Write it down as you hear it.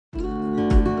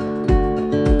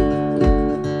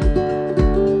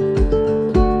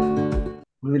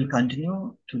We will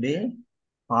continue today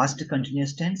past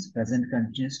continuous tense, present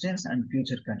continuous tense, and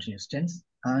future continuous tense,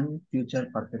 and future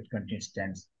perfect continuous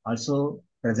tense. Also,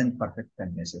 present perfect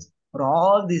continuous. For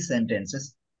all these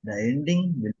sentences, the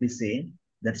ending will be same.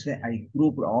 That's why I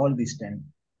grouped all these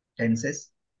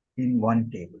tenses in one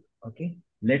table. Okay,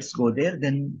 let's go there.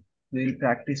 Then we will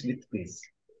practice with quiz.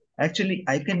 Actually,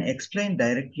 I can explain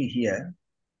directly here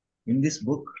in this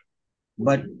book,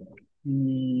 but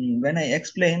when I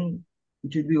explain,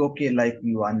 it will be okay, like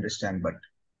you understand.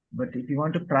 But if you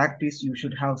want to practice, you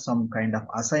should have some kind of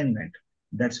assignment.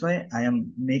 That's why I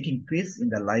am making quiz in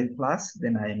the live class.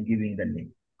 Then I am giving the link.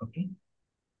 Okay.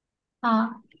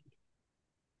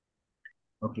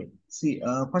 Okay. See,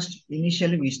 first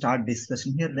initially we start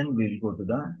discussing here. Then we will go to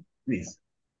the quiz.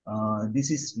 This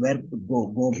is verb go.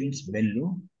 Go means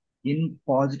vellu in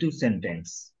positive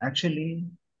sentence. Actually,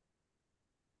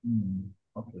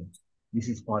 okay. This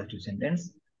is positive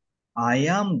sentence. I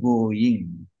am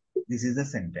going. This is a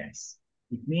sentence.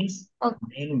 It means Okay.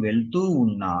 నేను వెళ్తూ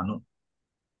ఉన్నాను.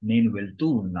 నేను వెళ్తూ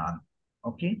ఉన్నాను.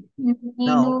 Okay. నేను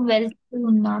Now, వెళ్తూ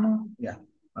ఉన్నాను. yeah.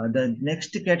 The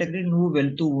next category నువ్వు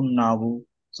వెళ్తూ ఉన్నావు.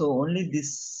 So only this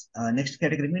next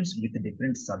category means with a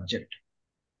different subject.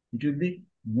 It will be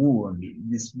who only.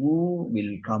 This who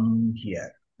will come here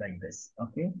like this.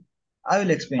 Okay. I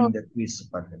will explain the quiz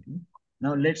perfectly.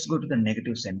 Now let's go to the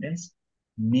negative sentence.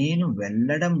 నేను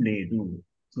వెళ్ళడం లేదు.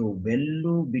 So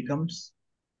వెళ్ళు becomes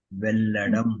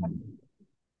వెళ్ళడం.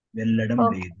 వెళ్ళడం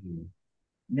Okay. లేదు.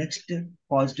 Next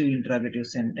positive interrogative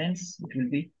sentence, it will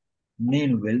be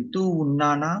నేను వెళ్తూ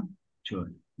ఉన్నానా.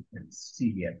 చూడండి, see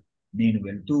here. నేను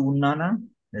వెళ్తూ ఉన్నానా.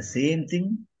 The same thing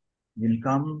will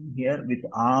come here with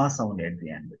a sound at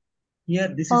the end. Here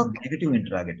this is Okay. negative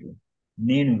interrogative.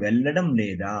 నేను వెళ్ళడం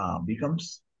లేదా becomes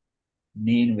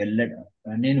నేను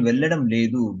వెళ్ళడం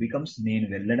లేదు becomes నేను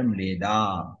వెళ్ళడం లేదా,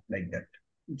 like that.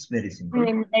 It's very simple.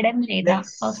 వెళ్ళడం లేదా.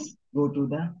 Let's Okay. go to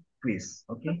the quiz.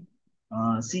 Okay.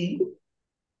 See,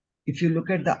 if you look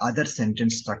at the other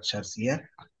sentence structures here,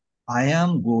 I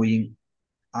am going,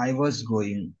 I was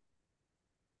going.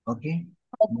 Okay.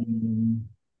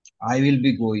 I will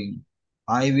be going,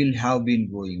 I will have been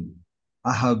going,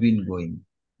 I have been going.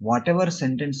 Whatever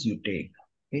sentence you take,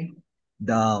 okay,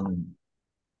 the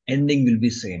ending will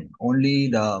be same. Only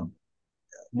the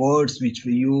words which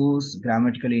we use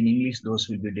grammatically in English, those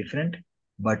will be different,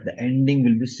 but the ending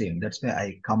will be same. That's why I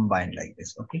combine like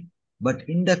this. Okay. But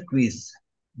in the quiz,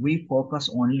 we focus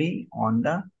only on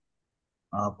the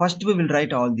first we will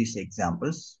write all these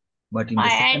examples, but in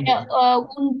the second, And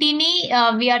ఉంటిని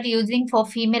we are using for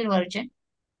female version.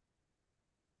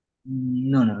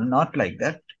 no, no, not like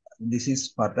that. This is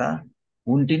for the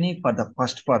untini for the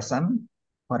first person,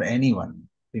 for anyone,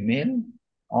 female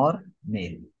or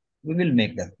male. We will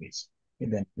make the quiz. Okay,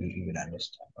 then we will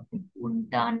understand. Okay.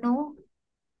 ఉంటాను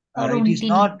or It is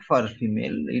ఉంటిని. not for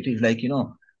female. It is like,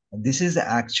 this is the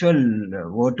actual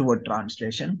word-to-word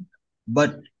translation,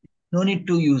 but no need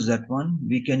to use that one.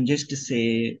 We can just say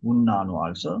unnanu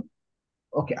also.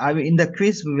 Okay, in the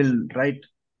quiz, we will write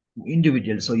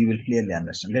individual, so you will clearly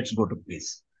understand. Let's go to quiz.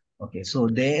 Okay, so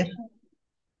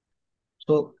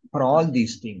for all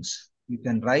these things, you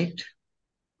can write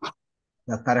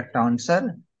the correct answer.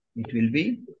 It will be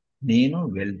నేను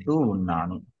వెళ్తూ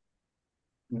ఉన్నాను.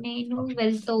 నేను Okay.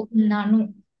 వెళ్తూ ఉన్నాను.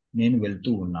 నేను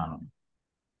వెళ్తూ ఉన్నాను.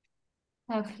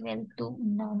 వెళ్తూ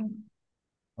ఉన్నాను.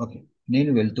 Okay.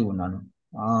 నేను వెళ్తూ ఉన్నాను.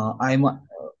 I'm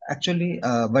actually,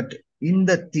 but in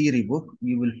the theory book,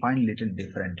 you will find little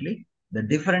differently. The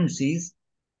difference is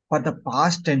for the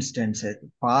past tense tenses,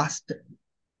 past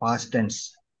tense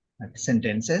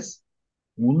sentences,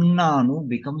 ఉన్నాను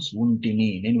becomes ఉంటిని.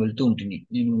 నేను వెళ్తూ ఉంటిని.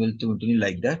 నేను వెళ్తూ ఉంటిని,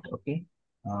 like that. Okay.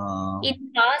 In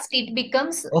past it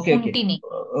becomes Okay. ఉంటిని.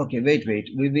 Okay. Wait.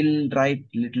 We will write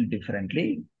little differently.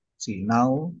 See, now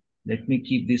let me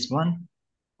keep this one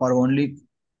for only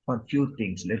for few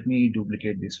things. Let me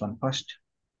duplicate this one first,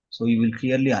 so you will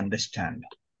clearly understand.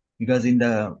 Because in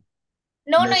the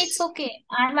No, less, it's okay.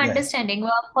 I'm yeah, understanding.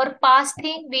 For past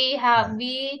thing we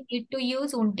need to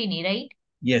use untini, right?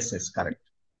 yes, correct.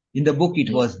 In the book, it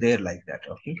Yeah. was there like that.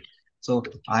 Okay. So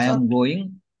I am Okay. going.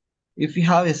 If you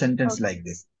have a sentence Okay. like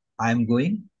this, I am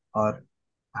going or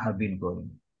have been going.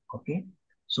 Okay.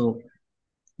 So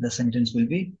the sentence will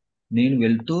be నేను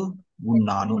వెళ్తూ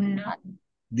ఉన్నాను. ఉన్నాను.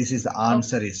 This is the Okay.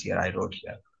 answer is here. I wrote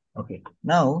here. Okay.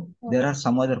 Now there are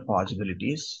some other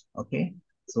possibilities. Okay.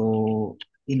 So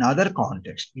in other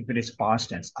context, if it is past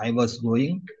tense, I was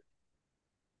going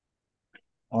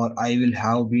or I will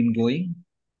have been going.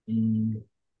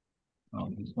 No,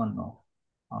 this one no.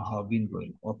 I have been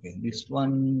going. Okay. This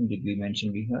one did we mention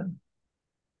here?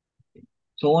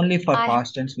 So only for I past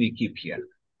tense we keep here.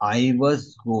 I was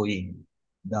going.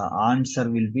 The answer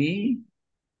will be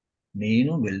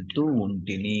నేను వెళ్తూ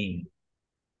ఉంటిని.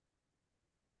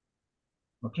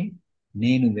 Okay.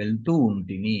 నేను వెళ్తూ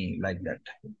ఉంటిని. Like that.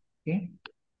 Okay.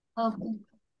 Okay.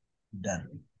 Done.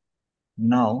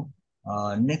 Now,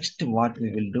 next what we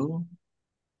will do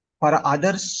for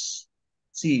others.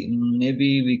 See, maybe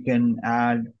we can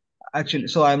add. Actually,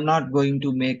 so I'm not going to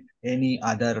make any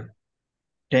other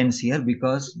tense here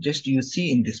because just you see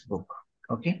in this book.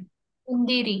 Okay.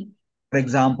 Undiri. For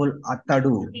example,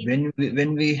 atadu.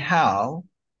 When we have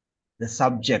the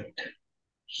subject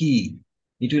he,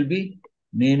 it will be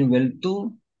నేను వెళ్తూ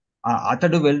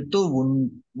అతడు వెళ్తూ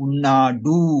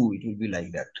ఉన్నాడు. It will be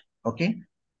like that. Okay.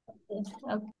 Okay.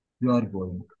 You are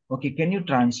going. Okay. Can you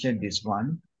translate this one?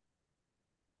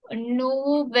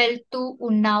 నువ్వు వెళ్తూ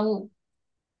ఉన్నావు.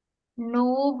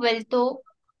 నువ్వు వెళ్తూ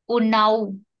ఉన్నావు.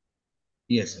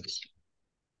 Yes. Yes.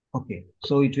 Okay.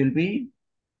 So it will be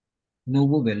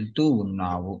నువ్వు వెళ్తూ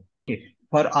ఉన్నావు. Okay.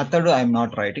 For అతడు I am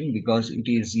not writing because it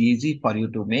is easy for you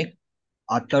to make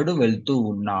అతడు వెళ్తూ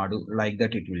ఉన్నాడు. Like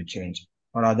that it will change.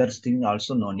 For others thing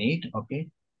also no need. Okay.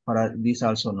 For this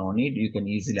also no need. You can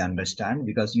easily understand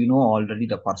because you know already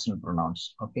the personal pronouns.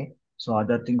 Okay. So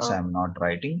other things I am not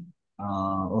writing.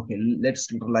 Okay.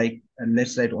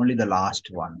 Let's write only the last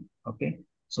one. Okay.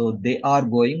 So they are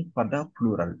going for the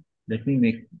plural. Let me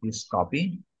make this copy.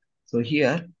 So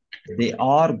here they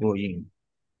are going.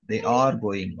 They are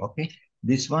going. Okay.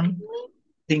 This one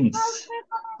things.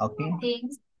 Okay.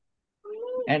 Things.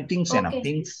 And things enough.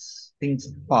 Okay. Things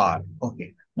far. Okay.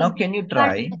 Now can you But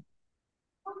try?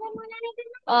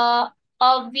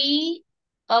 అవి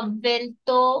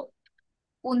వెళ్తూ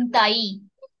ఉంటాయి.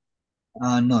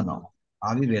 No, no.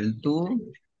 అవి వెళ్తూ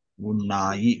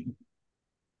ఉన్నాయి.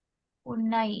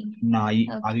 ఉన్నాయి. ఉన్నాయి.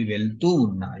 Okay. అవి వెళ్తూ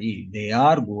ఉన్నాయి. They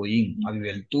are going. అవి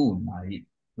వెళ్తూ ఉన్నాయి.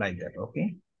 Like that. Okay.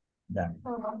 Done.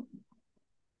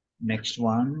 Next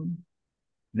one.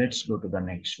 Let's go to the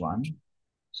next one.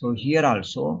 So here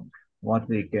also what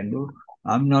we can do.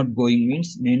 I'm not going means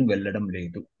నేను వెళ్ళడం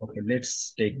లేదు. Okay. Let's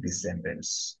take this sentence.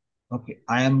 Okay.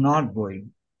 I am not going.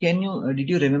 Did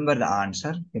you remember the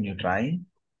answer? Can you try?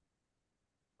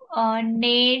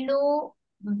 నేను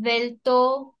వెళ్తూ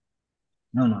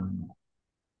No, no, no.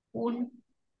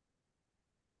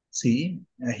 See,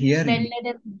 here,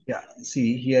 వెళ్ళడం yeah, see,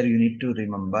 here you need to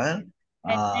remember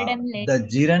వెళ్ళడం లేదు. the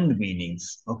gerund meanings,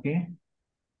 okay?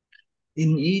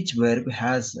 In each verb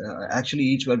has, actually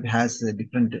each verb has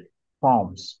different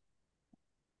forms.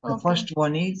 The Okay. first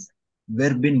one is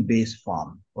verb in base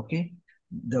form, okay?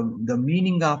 The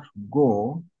meaning of go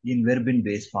in verb in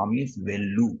base form is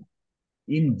vellu.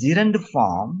 In gerund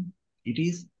form, it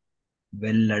is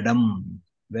velladam,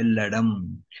 velladam.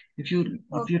 If you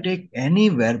Okay. take any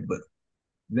verb,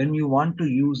 when you want to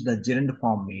use the gerund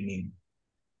form meaning,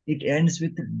 it ends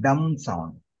with dum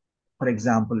sound. For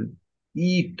example,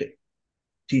 eat,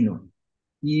 tinu.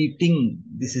 Eating,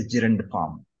 this is gerund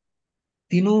form.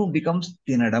 Tinu becomes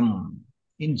tinadam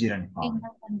in gerund form.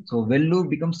 So vellu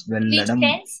becomes Which velladam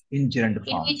tense? in gerund In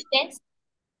form. which tense?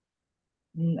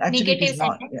 Actually, it is Negative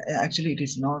not. sentence. Actually, it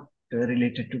is not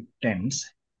related to tense.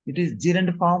 It is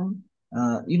gerund form.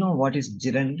 You know what is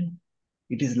gerund?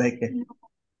 It is like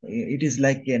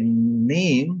No. a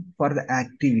name for the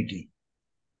activity.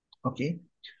 Okay.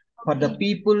 For the Okay.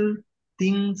 people,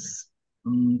 things,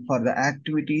 for the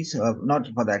activities, not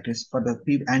for the activities, for the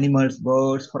animals,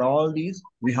 birds, for all these,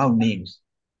 we have names.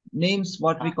 Names,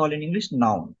 what we call in English,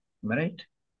 noun. Am I right?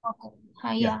 Okay.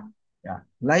 Yeah. Yeah. Yeah.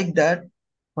 Like that,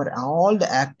 for all the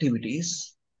activities,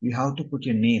 you have to put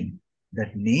a name.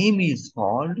 That name is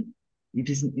called, it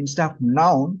is instead of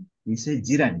noun, we say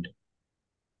gerund.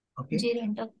 Okay.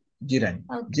 Gerund. Gerund.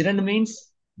 Okay. Gerund means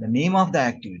the name of the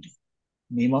activity.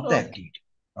 Name of the Okay. activity.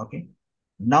 Okay.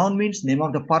 Noun means name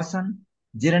of the person.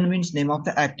 Gerund means name of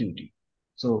the activity.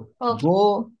 So Okay. go,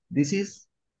 this is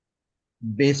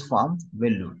base form,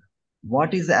 vellud.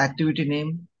 What is the activity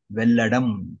name? Velladam.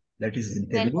 That is in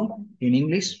Telugu. Welcome. In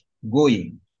English, going.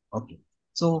 Okay.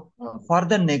 So Okay. for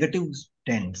the negative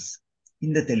tense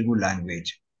in the Telugu language,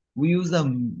 we use the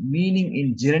meaning in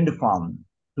gerund form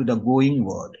to the going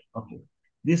word. Okay.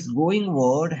 This going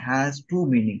word has two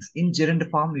meanings. In gerund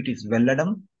form, it is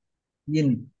velladam. In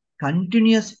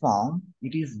continuous form,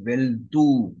 it is well to,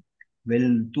 well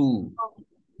to.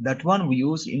 That one we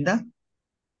use in the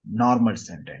normal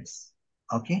sentence.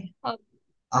 Okay. Okay.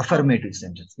 Affirmative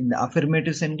sentence. In the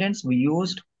affirmative sentence, we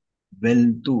used well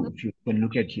to. If you can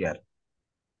look at here,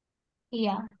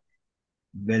 Yeah.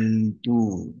 well to.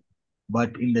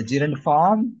 But in the gerund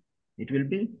form, it will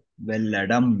be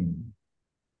velladam.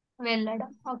 వెళ్ళడం.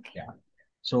 Okay. Yeah.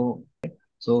 So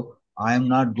I am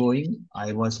not going, I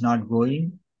was not going,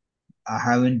 I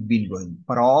haven't been going.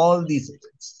 For all these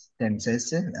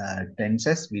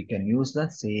tenses we can use the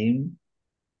same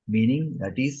meaning,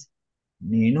 that is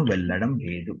నేను వెళ్ళడం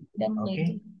లేదు. Them Okay.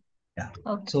 లేదు. Yeah.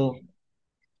 Okay. So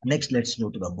next, let's go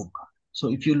to the book. So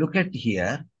if you look at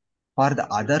here, for the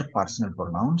other personal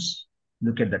pronouns,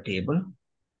 look at the table.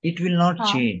 It will not Ah,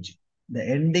 change. The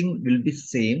ending will be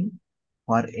same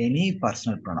for any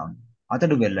personal pronoun.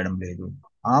 అతడు వెళ్ళడం లేదు,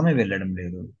 ఆమె వెళ్ళడం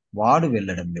లేదు, వాడు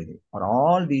వెళ్ళడం లేదు. For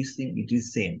all these things, it is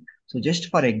same. So just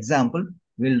for example,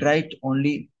 we'll write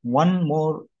only one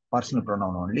more personal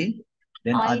pronoun only.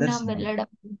 Then ఆయన others, వెళ్ళడం.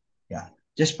 yeah,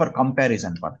 just for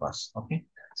comparison purpose. Okay.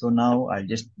 So now I'll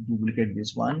just duplicate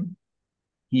this one.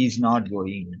 He is not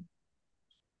going.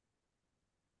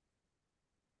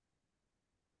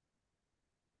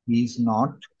 He is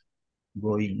not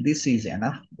going. This is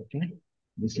enough. Okay.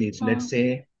 This is, let's Ah, say,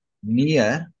 near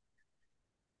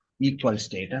equal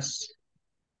status.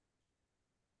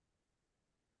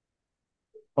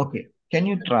 Okay. Can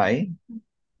you try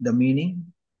the meaning?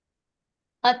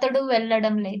 అతడు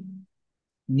వెళ్ళడం లేదు.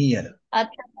 Near.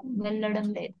 అతడు వెళ్ళడం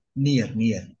లేదు. Near.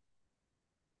 Near.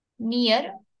 Near.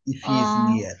 If he is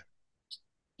near.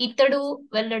 ఇతడు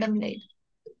వెళ్ళడం లేదు.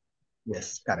 Yes,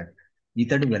 correct.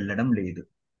 ఇతడు వెళ్ళడం లేదు.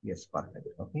 Yes, perfect.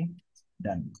 Okay.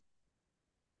 Done.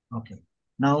 Okay.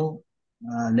 Now,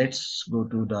 let's go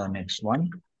to the next one.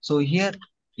 So here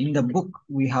in the book,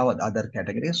 we have other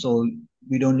categories. So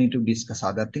we don't need to discuss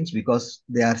other things because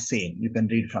they are same. You can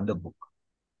read from the book.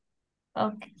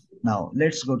 Okay. Now,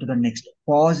 let's go to the next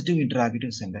positive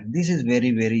interrogative sentence. This is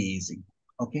very, very easy.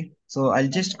 Okay. So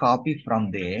I'll just copy from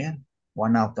there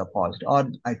one of the positive, or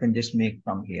I can just make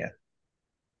from here.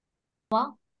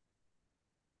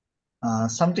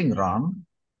 Something wrong.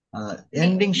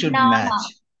 Ending should నానా. match.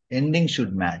 Ending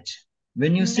should match.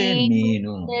 When you say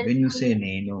నేను nenu, when you say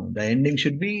nenu, the ending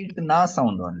should be the na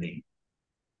sound only.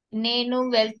 నేను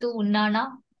వెళ్తూ ఉన్నానా.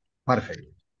 Perfect.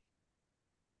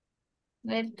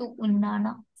 వెళ్తూ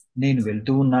ఉన్నానా. నేను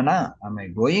వెళ్తూ ఉన్నానా? Am I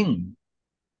going?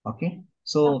 Okay.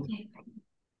 So okay.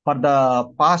 for the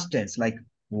past tense, like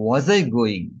was I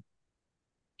going?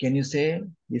 Can you say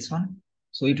this one?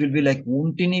 So it will be like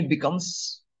untini becomes,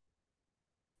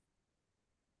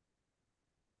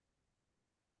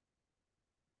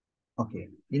 okay.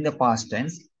 In the past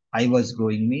tense, I was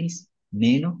going means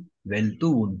నేను వెళ్తూ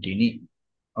ఉంటిని.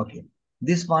 Okay.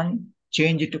 This one,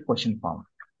 change it to question form.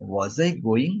 Was I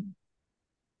going?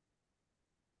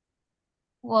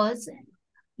 was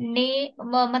ने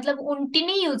मतलब उल्टी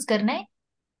use करना है.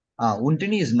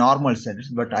 Untini is normal sentence,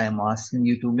 but I am asking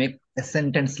you to make a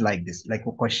sentence like this, like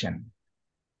a question.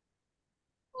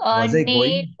 Was I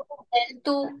going? నేను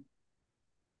వెళ్తూ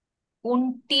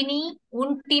ఉంటిని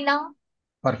ఉంటినా.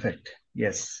 Perfect.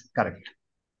 Yes, correct.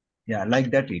 Yeah, like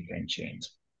that we can change.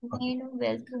 Okay. నేను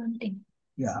వెళ్తూ ఉంటిని.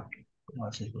 Yeah.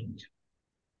 Was I going?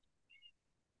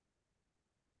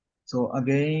 So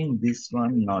again, this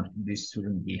one, not this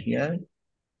shouldn't be here.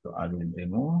 So I will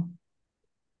remove.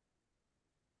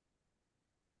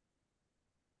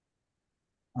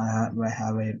 I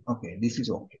have a, okay, this is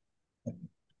okay. Okay.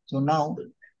 So now,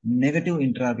 negative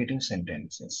interrogative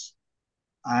sentences.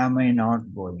 Am I not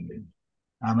going?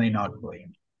 Am I not going?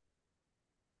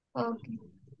 Okay.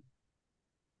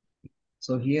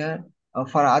 So here,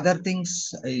 for other things,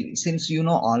 since you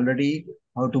know already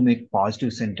how to make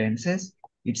positive sentences,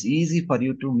 it's easy for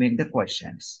you to make the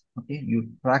questions. Okay, you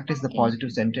practice the okay.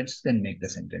 positive sentences, then make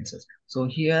the sentences. So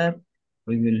here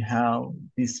we will have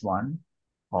this one,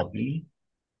 copy.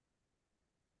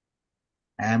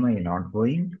 Am I not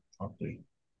going? Okay.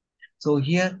 So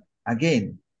here again,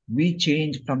 we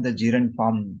change from the gerund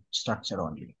form structure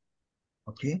only.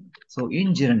 Okay. So in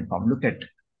gerund form, look at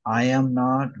I am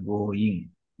not going.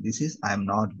 This is I am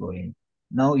not going.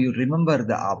 Now you remember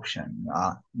the option.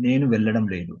 నేను వెళ్ళడం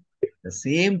లేదు. The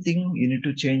same thing you need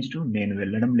to change to నేను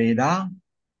వెళ్ళడం లేదా,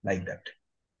 like that.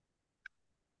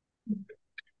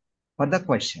 For the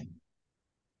question,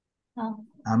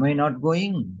 am I not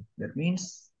going? That means,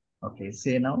 okay,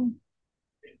 say now.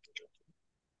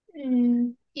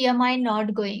 am I not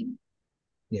going.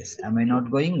 Yes, am I not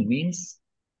going means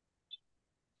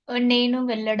నేను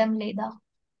వెళ్ళడం లేదా.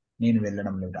 నేను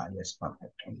వెళ్ళడం లేదా. Yes,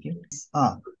 perfect. Okay.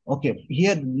 Okay.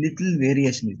 Here little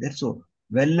variation is there. So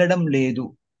వెళ్ళడం లేదు.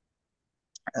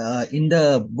 In the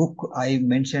book, I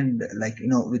mentioned like,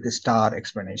 with a star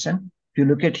explanation. If you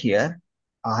look at here,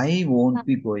 I won't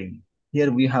be going.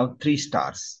 Here we have 3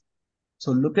 stars. So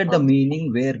look at the okay. meaning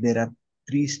where there are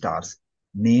 3 stars.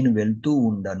 నేను వెళ్తూ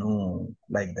ఉండను,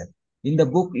 like that. In the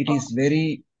book, it is very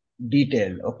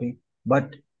detailed. Okay. But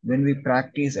when we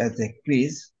practice as a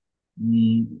quiz,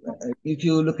 If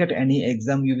you look at any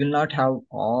exam, you will not have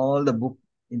all the book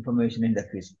information in the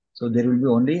quiz. So there will be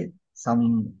only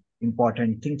some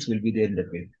important things will be there in the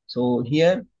quiz. So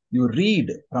here you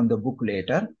read from the book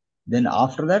later. Then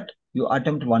after that, you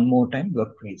attempt one more time your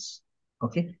quiz.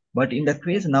 Okay. But in the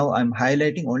quiz now, I'm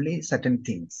highlighting only certain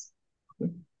things.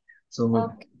 Okay. So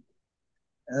Okay.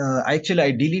 actually,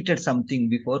 I deleted something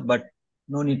before, but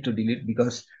no need to delete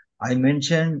because I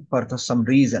mentioned for some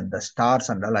reason the stars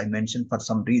and all I mentioned for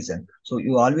some reason. So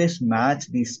you always match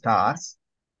these stars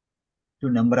to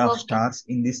number of Okay. stars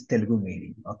in this Telugu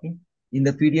meaning. Okay. In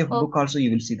the PDF Okay. book also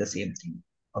you will see the same thing.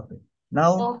 Okay.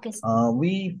 Now Okay, sir.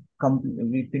 we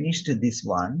finished this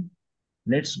one.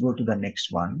 Let's go to the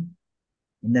next one.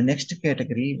 In the next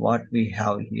category, what we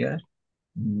have here.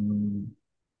 mm,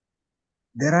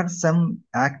 There are some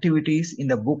activities in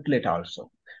the booklet also.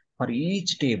 For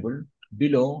each table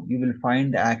below, you will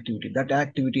find the activity. That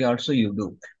activity also you do.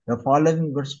 The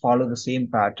following words follow the same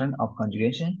pattern of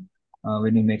conjugation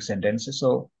when you make sentences. So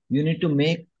you need to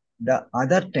make the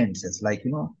other tenses, like,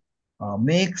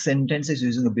 make sentences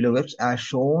using the below verbs as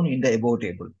shown in the above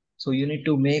table. So you need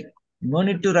to make, no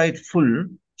need to write full,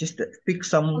 just pick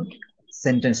some Okay.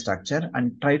 sentence structure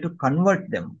and try to convert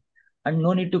them. And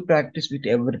no need to practice with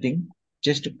everything,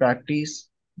 just practice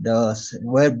the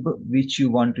verb which you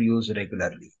want to use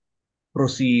regularly.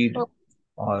 Proceed Okay.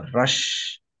 or rush,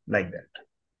 like that.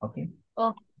 Okay.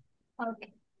 Okay.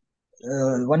 Okay.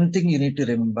 One thing you need to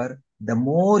remember, the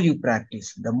more you practice,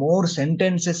 the more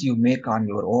sentences you make on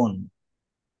your own.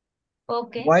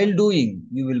 Okay. While doing,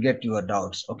 you will get your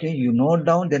doubts. Okay. You note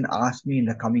down, then ask me in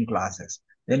the coming classes.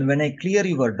 Then when I clear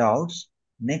your doubts,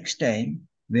 next time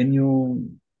when you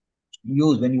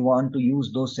want to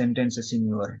use those sentences in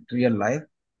your real life,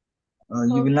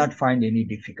 you will Okay. not find any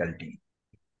difficulty.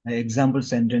 An example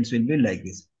sentence will be like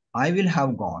this: I will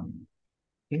have gone.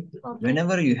 Okay? Okay.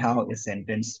 Whenever you have a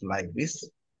sentence like this,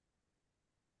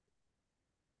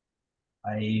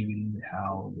 I will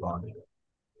have gone.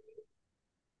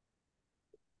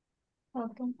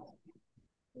 Okay.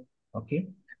 Okay.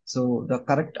 So the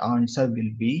correct answer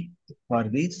will be for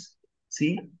this.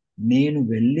 See, నేను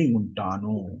వెళ్ళి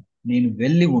ఉంటాను. నేను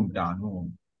వెళ్ళి ఉంటాను.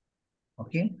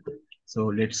 Okay. So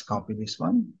let's copy this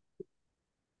one.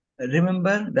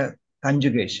 Remember the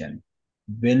conjugation.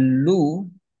 Vellu,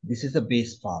 this is the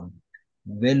base form.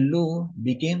 Vellu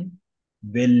became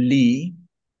velli,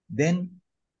 then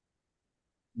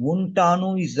untanu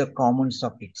is the common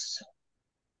suffix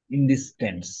in this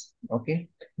tense. Okay.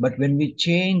 But when we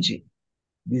change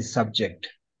this subject,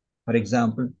 for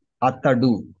example,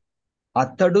 atadu,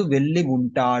 atadu velli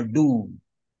untadu,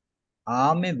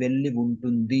 ఆమె వెళ్ళి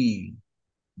ఉంటుంది,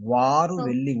 వారు Okay.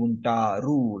 వెళ్ళి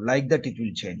ఉంటారు. Like that it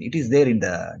will change. It is there in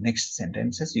the next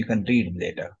sentences. You can read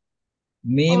later.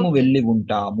 మేము Okay. వెళ్ళి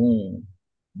ఉంటాము,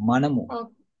 మనము,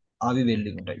 Okay. అవి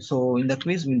వెళ్ళి ఉంటాయి. So in the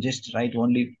quiz we'll just write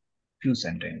only few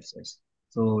sentences.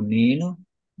 So నేను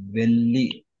వెళ్ళి,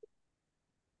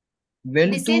 This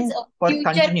వెళ్తూ is a for future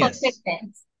continuous. perfect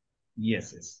tense. Yes,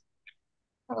 yes.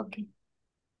 Okay.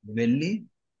 వెళ్ళి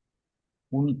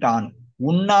ఉంటాను.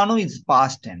 ఉన్నాను is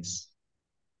past tense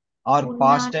or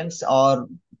past Unnan. tense or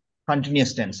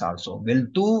continuous tense also.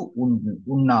 వెళ్తూ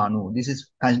ఉన్నాను. This is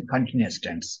continuous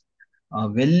tense.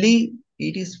 వెళ్ళి,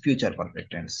 it is future perfect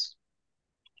tense.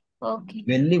 Okay.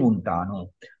 వెళ్ళి ఉంటాను.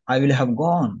 I will have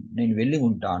gone. నేను వెళ్ళి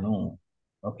ఉంటాను.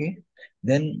 Okay.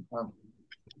 Then Okay.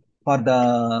 for the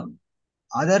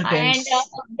other And tense,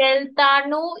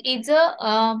 Deltanu is a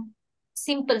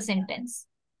simple sentence.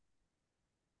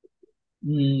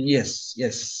 yes,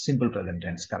 yes, simple present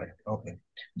tense, correct. Okay.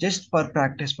 Just for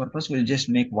practice purpose, we'll just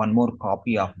make one more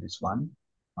copy of this one.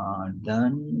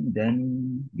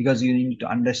 Then because you need to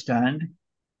understand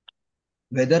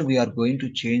whether we are going to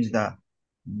change the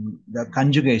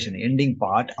conjugation ending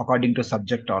part according to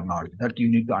subject or not, that you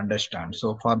need to understand.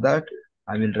 So for that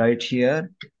I will write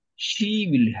here, she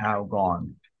will have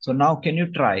gone. So now can you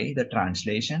try the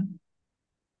translation?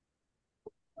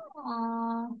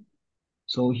 Uh,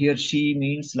 So here she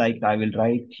means, like, I will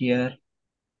write here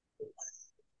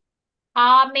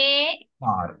ఆమె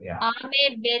far. Yeah. ఆమె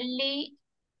వెళ్ళి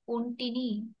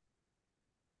ఉంటిని.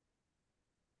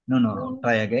 No, no, no, ఉన్-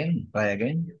 try again.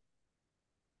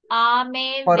 ఆమె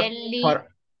for వెళ్ళి for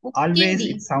always ఉంటింది.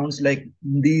 it sounds like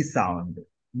these sounds.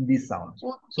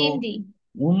 So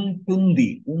ఉంటింది.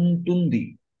 ఉంటుంది,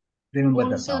 remember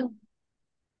the sound. ఉంటుంది.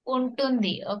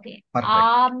 ఉంటుంది. ఓకే. Perfect.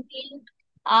 ఆమె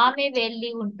ఆమె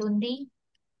వెళ్ళి ఉంటుంది.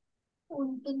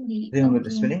 ఉంటుంది. Remember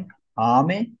the okay. spelling.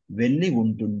 ఆమె వెళ్ళి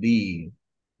ఉంటుంది.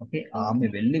 Okay, ఆమె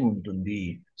ఓకే. వెళ్ళి ఉంటుంది.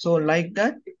 So like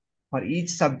that, for each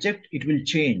subject, it will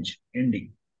change ending.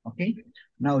 Okay.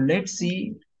 Now let's okay. see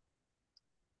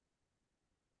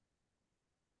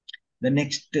The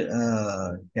next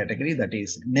category, that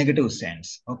is negative sense.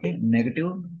 Okay,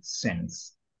 negative sense.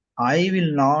 I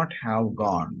will not have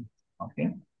gone. Okay,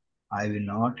 I will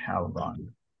not have gone.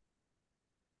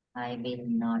 I will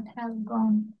not have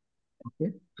gone. Okay,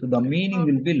 so the meaning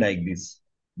will be like this.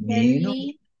 నేను వెళ్ళి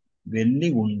వెళ్ళి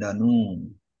ఉండను.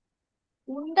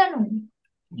 ఉండను.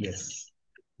 Yes,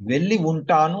 వెళ్ళి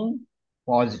ఉంటాను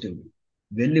positive,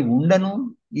 వెళ్ళి ఉండను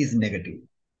is negative.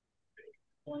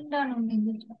 ఉండను.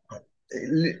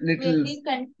 Little very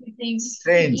confusing.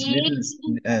 strange, A little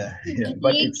yeah,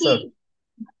 but it's ఏకి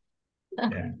a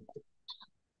yeah.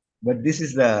 But this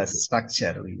is the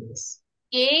structure we use.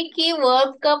 एक ही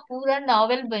वर्ब का पूरा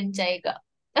नॉवेल बन जाएगा.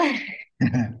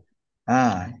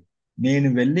 నేను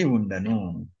వెళ్ళి ఉండను.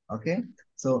 Okay,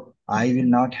 so I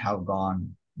will not have gone.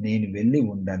 నేను వెళ్ళి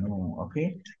ఉండను. Okay,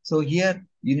 so here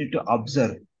you need to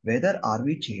observe weather are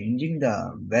we changing the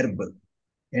verb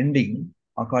ending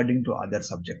according to other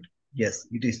subject. Yes,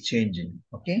 it is changing.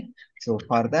 Okay, so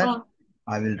for that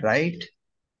I will write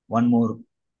one more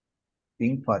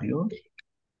thing for you.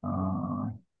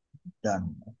 Done.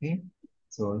 Okay,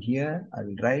 so here I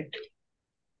will write,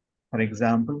 for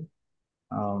example,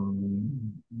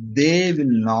 they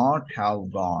will not have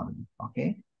gone. Okay,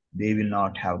 they will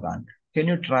not have gone. Can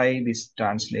you try this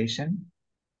translation?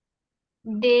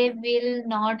 They will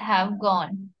not have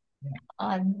gone.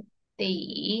 They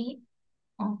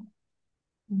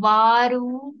వారు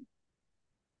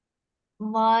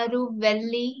వారు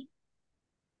వెళ్ళి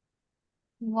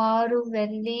వారు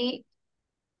వెళ్ళి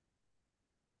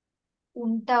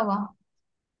ఉంటావా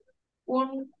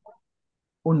Undaru.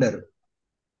 ఉండరు.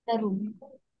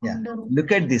 Yeah, ఉండరు.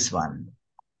 look at this one.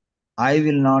 I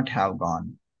will not have gone.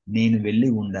 నేను వెళ్ళి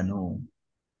ఉండను.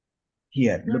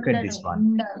 Here, look at this one.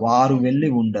 ఉండరు. వారు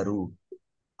వెళ్ళి ఉండరు.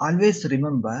 Always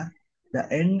remember the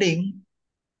ending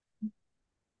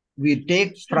we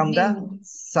take Should from be the would.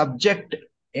 subject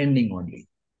ending only.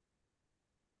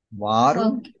 వారు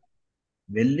Okay.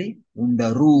 వెళ్ళి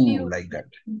ఉండరు, You- like that.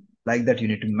 Like that you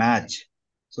need to match.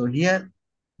 So here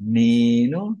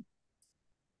నేను,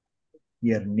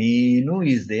 here నేను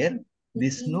is there.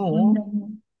 This no, ఉండను.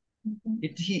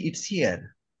 it's here.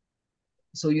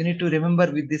 So you need to remember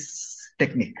with this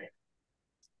technique.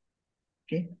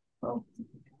 Okay, Okay.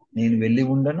 నేను వెళ్ళి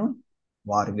ఉండను,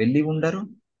 వారు వెళ్ళి ఉండరు,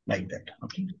 like that.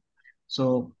 Okay, so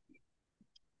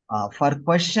for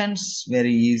questions,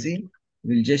 very easy.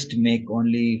 We'll just make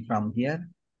only from here.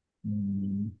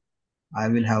 I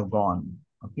will have gone.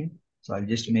 Okay, so I'll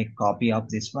just make copy of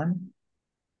this one.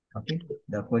 Okay,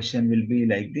 the question will be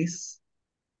like this.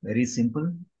 Very simple.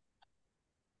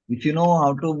 If you know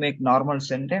how to make normal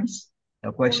sentence,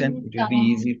 the question, it will be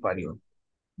easy for you.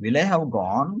 Will I have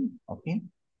gone? Okay,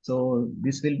 so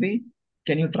this will be,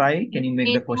 can you try? Can you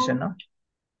make the question now?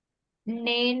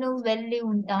 నేను వెళ్ళి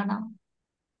ఉంటానా.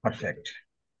 Perfect.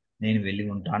 నేను వెళ్ళి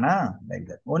ఉంటానా, like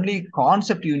that. Only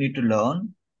concept you need to learn,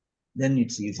 then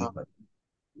it's easy for you.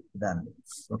 Done.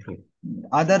 Okay.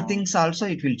 Other things also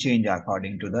it will change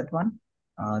according to that one.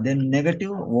 Then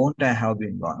negative, won't I have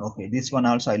been gone. Okay, this one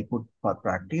also I'll put for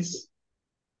practice.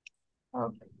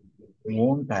 Okay.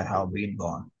 Won't I have been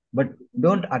gone. But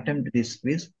don't attempt this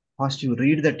quiz. First you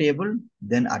read the table,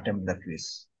 then attempt the quiz.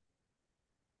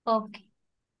 Okay.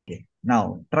 Okay. Now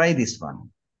try this one.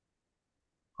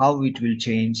 How it will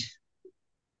change?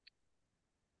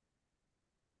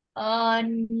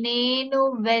 నేను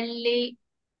వెళ్ళి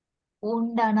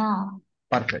ఉండనా.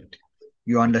 Perfect.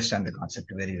 You understand the concept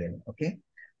very well. Okay.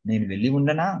 నేను వెళ్ళి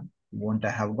ఉండనా, won't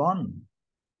I have gone.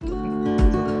 Okay.